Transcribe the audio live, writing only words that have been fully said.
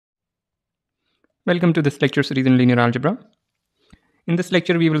Welcome to this lecture series in linear algebra. In this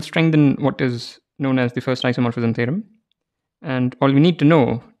lecture, we will strengthen what is known as the first isomorphism theorem. And all we need to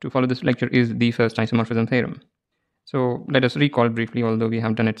know to follow this lecture is the first isomorphism theorem. So let us recall briefly, although we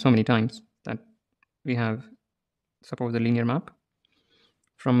have done it so many times, that we have, suppose, a linear map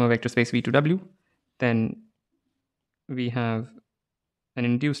from a vector space V to W. Then we have an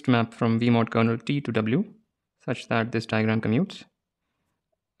induced map from V mod kernel T to W, such that this diagram commutes.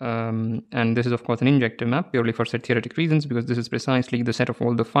 And this is, of course, an injective map purely for set theoretic reasons, because this is precisely the set of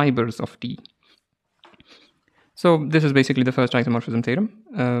all the fibers of T. So this is basically the first isomorphism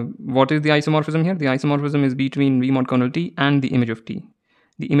theorem. What is the isomorphism here? The isomorphism is between V mod kernel T and the image of T.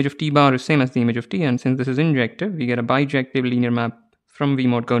 The image of T bar is same as the image of T, and since this is injective, we get a bijective linear map from V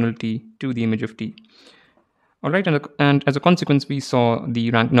mod kernel T to the image of T. All right, and as a consequence, we saw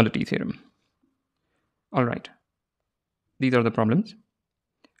the rank nullity theorem. All right, these are the problems.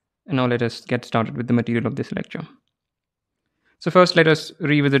 And now let us get started with the material of this lecture. So first, let us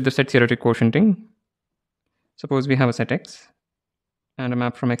revisit the set theoretic quotienting. Suppose we have a set X and a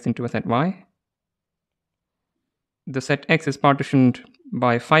map from X into a set Y. The set X is partitioned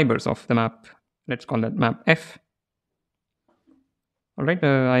by fibers of the map. Let's call that map F. All right,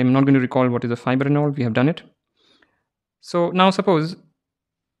 I'm not going to recall what is a fiber and all. We have done it. So now suppose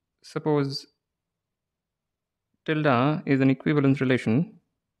tilde is an equivalence relation,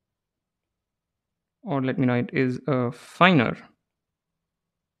 or let me write, is a finer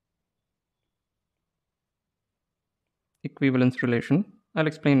equivalence relation. I'll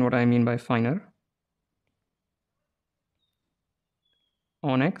explain what I mean by finer.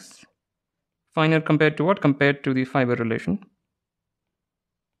 On X. Finer compared to what? Compared to the fiber relation.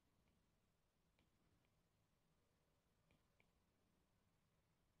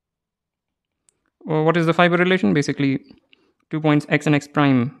 Well, what is the fiber relation? Basically, 2 points X and X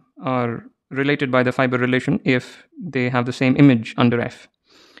prime are related by the fiber relation if they have the same image under F.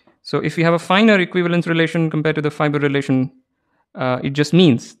 So if we have a finer equivalence relation compared to the fiber relation, it just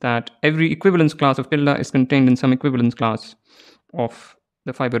means that every equivalence class of tilde is contained in some equivalence class of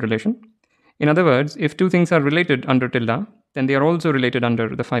the fiber relation. In other words, if two things are related under tilde, then they are also related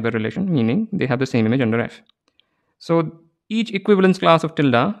under the fiber relation, meaning they have the same image under F. So each equivalence class of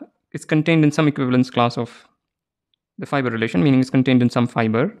tilde is contained in some equivalence class of the fiber relation, meaning it's contained in some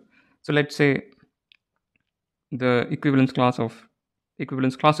fiber. So let's say the equivalence classes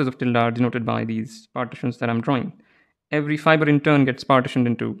of tilde are denoted by these partitions that I'm drawing. Every fiber in turn gets partitioned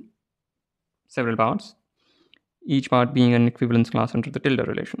into several parts, each part being an equivalence class under the tilde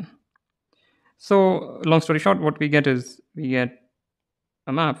relation. So long story short, what we get is we get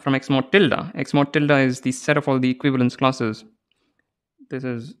a map from X mod tilde. X mod tilde is the set of all the equivalence classes. This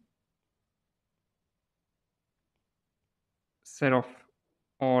is set of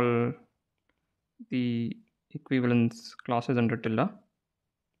all the equivalence classes under tilde.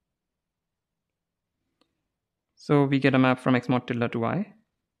 So we get a map from X mod tilde to Y,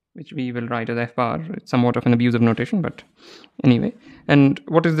 which we will write as F bar. It's somewhat of an abusive notation, but anyway. And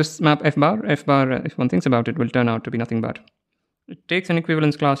what is this map F bar? F bar, if one thinks about it, will turn out to be nothing but it takes an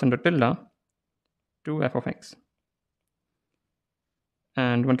equivalence class under tilde to F of X.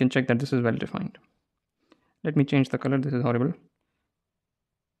 And one can check that this is well defined. Let me change the color. This is horrible.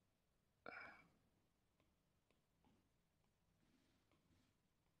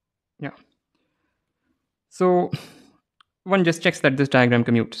 Yeah. So one just checks that this diagram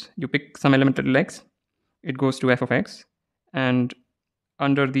commutes. You pick some element at X, it goes to F of X, and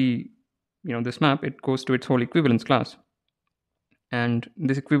under the this map, it goes to its whole equivalence class. And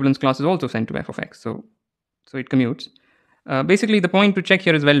this equivalence class is also sent to F of X, so it commutes. Basically, the point to check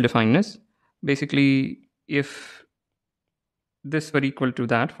here is well-definedness. Basically, if this were equal to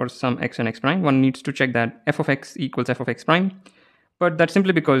that for some X and X prime, one needs to check that F of X equals F of X prime. But that's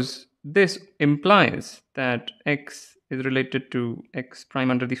simply because this implies that X is related to X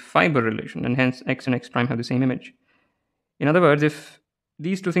prime under the fiber relation, and hence X and X prime have the same image. In other words, if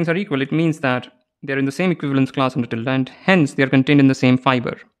these two things are equal, it means that they're in the same equivalence class under tilde, and hence they are contained in the same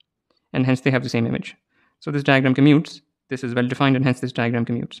fiber, and hence they have the same image. So this diagram commutes. This is well defined, and hence this diagram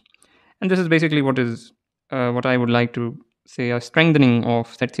commutes. And this is basically what I would like to say a strengthening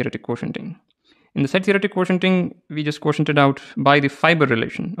of set theoretic quotienting. In the set theoretic quotienting, we just quotiented out by the fiber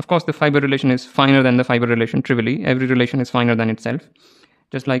relation. Of course, the fiber relation is finer than the fiber relation trivially. Every relation is finer than itself.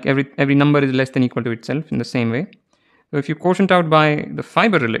 Just like every number is less than equal to itself in the same way. So if you quotient out by the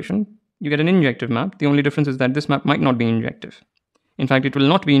fiber relation, you get an injective map. The only difference is that this map might not be injective. In fact, it will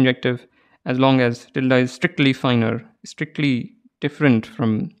not be injective as long as tilde is strictly finer, strictly different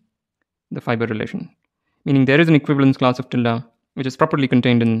from the fiber relation. Meaning there is an equivalence class of tilde which is properly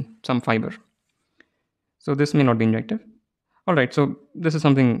contained in some fiber. So this may not be injective. All right, so this is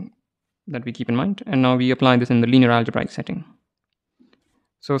something that we keep in mind. And now we apply this in the linear algebraic setting.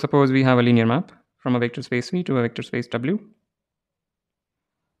 So suppose we have a linear map from a vector space V to a vector space W.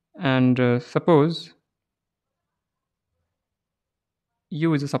 And suppose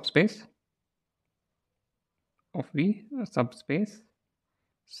U is a subspace of V, a subspace,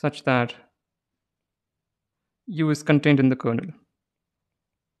 such that U is contained in the kernel.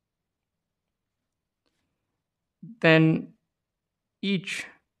 Then each,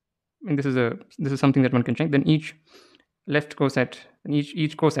 and this is something that one can check. Then each left coset, and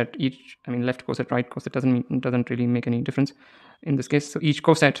each coset, left coset, right coset doesn't really make any difference in this case. So each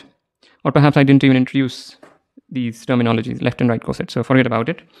coset, or perhaps I didn't even introduce these terminologies, left and right coset. So forget about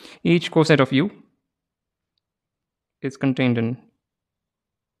it. Each coset of U is contained in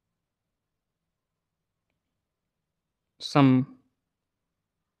some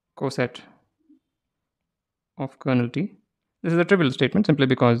coset of kernel T. This is a trivial statement simply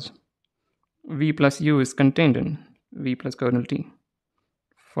because V plus U is contained in V plus kernel T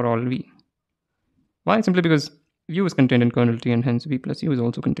for all V. Why? Simply because U is contained in kernel T, and hence V plus U is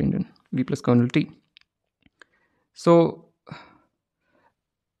also contained in V plus kernel T. So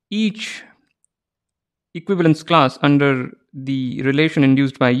each equivalence class under the relation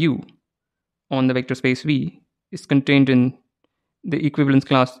induced by U on the vector space V is contained in the equivalence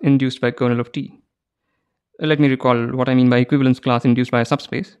class induced by kernel of T. Let me recall what I mean by equivalence class induced by a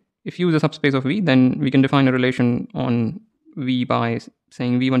subspace. If U is a subspace of V, then we can define a relation on V by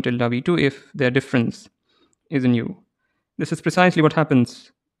saying V1 tilde V2 if their difference is in U. This is precisely what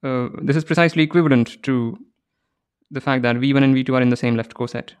happens. This is precisely equivalent to the fact that V1 and V2 are in the same left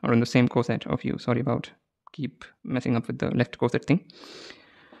coset, or in the same coset of U. Sorry about keep messing up with the left coset thing.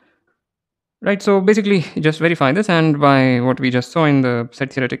 Right, so basically just verify this, and by what we just saw in the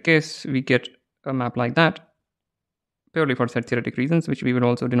set theoretic case, we get a map like that, purely for set theoretic reasons, which we will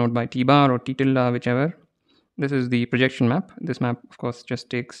also denote by T bar or T tilde, whichever. This is the projection map. This map, of course, just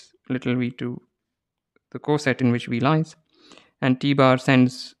takes little v to the coset in which V lies, and T bar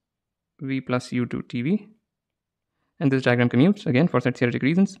sends V plus U to TV. And this diagram commutes, again, for set theoretic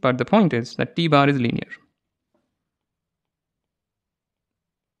reasons, but the point is that T bar is linear.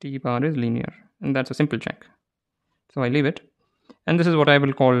 T bar is linear, and that's a simple check. So I leave it. And this is what I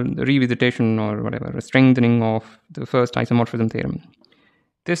will call the revisitation, or whatever, a strengthening of the first isomorphism theorem.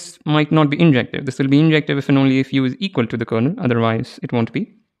 This might not be injective. This will be injective if and only if U is equal to the kernel, otherwise it won't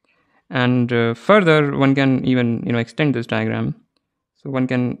be. And further, one can even extend this diagram. So one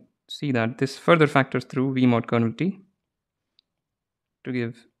can see that this further factors through V mod kernel T to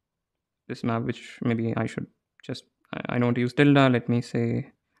give this map, which maybe I should just, I don't want to use tilde, let me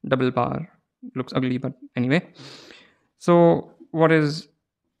say double bar. Looks ugly, but anyway. So what is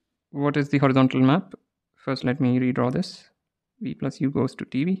the horizontal map? First, let me redraw this. V plus U goes to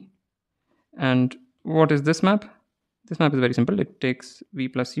TV. And what is this map? This map is very simple. It takes V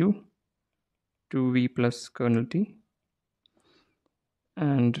plus U to V plus kernel T.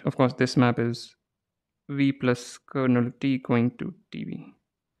 And of course, this map is V plus kernel T going to TV.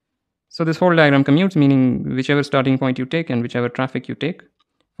 So this whole diagram commutes, meaning whichever starting point you take and whichever traffic you take,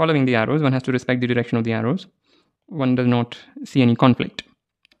 following the arrows, one has to respect the direction of the arrows. One does not see any conflict.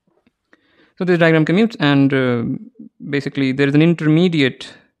 So this diagram commutes, and basically there's an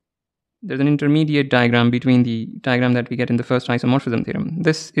intermediate diagram between the diagram that we get in the first isomorphism theorem.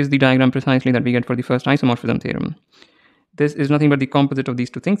 This is the diagram precisely that we get for the first isomorphism theorem. This is nothing but the composite of these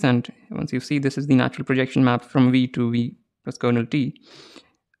two things, and once you see this is the natural projection map from V to V plus kernel T,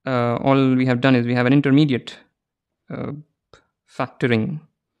 all we have done is we have an intermediate factoring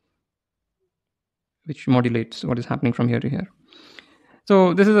which modulates what is happening from here to here.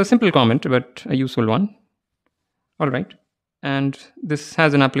 So this is a simple comment, but a useful one. All right. And this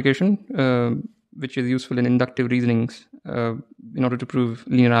has an application which is useful in inductive reasonings in order to prove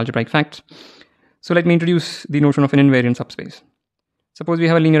linear algebraic facts. So let me introduce the notion of an invariant subspace. Suppose we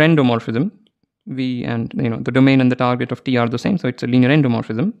have a linear endomorphism. V and the domain and the target of T are the same, so it's a linear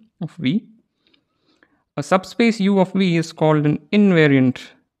endomorphism of V. A subspace U of V is called an invariant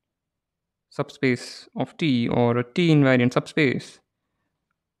subspace of T, or a T invariant subspace.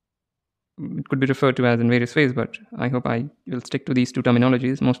 It could be referred to as in various ways, but I hope I will stick to these two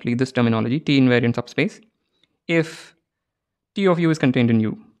terminologies, mostly this terminology, T invariant subspace, if T of U is contained in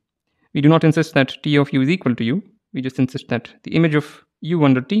U. We do not insist that T of U is equal to U. We just insist that the image of U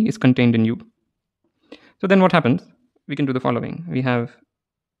under T is contained in U. So then what happens? We can do the following. We have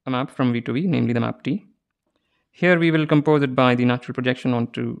a map from V to V, namely the map T. Here we will compose it by the natural projection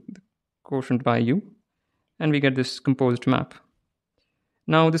onto the quotient by U, and we get this composed map.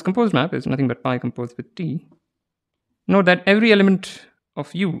 Now this composed map is nothing but pi composed with t. Note that every element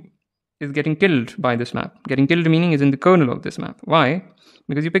of u is getting killed by this map. Getting killed meaning is in the kernel of this map. Why?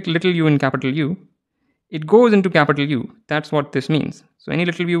 Because you pick little u in capital U, it goes into capital U. That's what this means. So any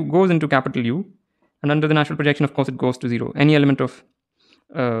little u goes into capital U, and under the natural projection, of course, it goes to 0. Any element of,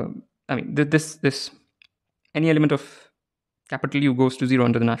 any element of capital U goes to 0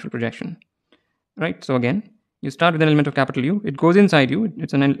 under the natural projection, right? So again, you start with an element of capital U, it goes inside U,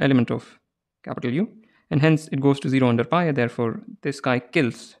 it's an element of capital U, and hence it goes to 0 under pi, and therefore this guy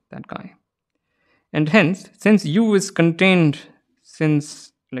kills that guy. And hence, since U is contained,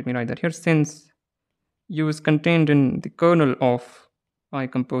 let me write that here, since U is contained in the kernel of pi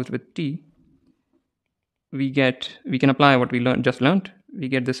composed with t, we can apply what we just learned. We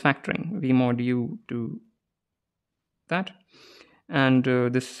get this factoring, v mod u to that. And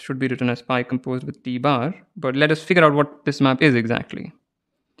this should be written as pi composed with t bar. But let us figure out what this map is exactly.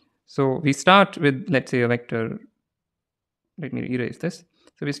 So we start with, let's say, a vector. Let me erase this.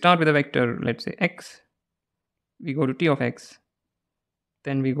 So we start with a vector, let's say x. We go to t of x.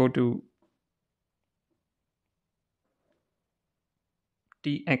 Then we go to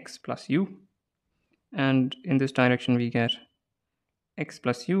tx plus u. And in this direction, we get x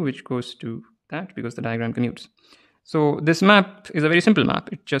plus u, which goes to that because the diagram commutes. So this map is a very simple map.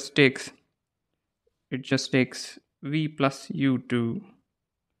 It just takes v plus u to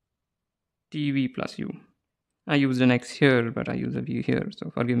tv plus u. I used an x here, but I use a v here,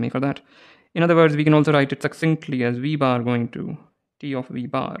 so forgive me for that. In other words, we can also write it succinctly as v bar going to t of v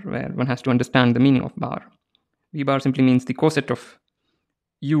bar, where one has to understand the meaning of bar. V bar simply means the coset of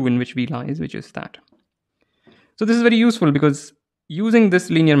u in which v lies, which is that. So this is very useful because using this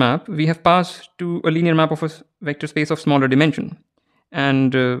linear map, we have passed to a linear map of a vector space of smaller dimension.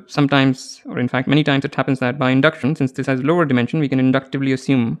 And sometimes, or in fact many times, it happens that by induction, since this has lower dimension, we can inductively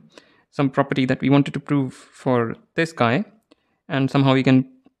assume some property that we wanted to prove for this guy, and somehow we can,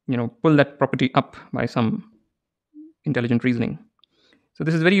 pull that property up by some intelligent reasoning. So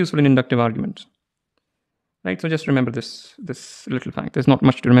this is very useful in inductive arguments. Right, so just remember this little fact. There's not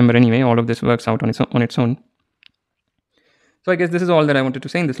much to remember anyway. All of this works out on its own. So I guess this is all that I wanted to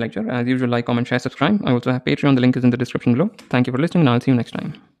say in this lecture. As usual, like, comment, share, subscribe. I also have Patreon. The link is in the description below. Thank you for listening, and I'll see you next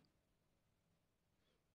time.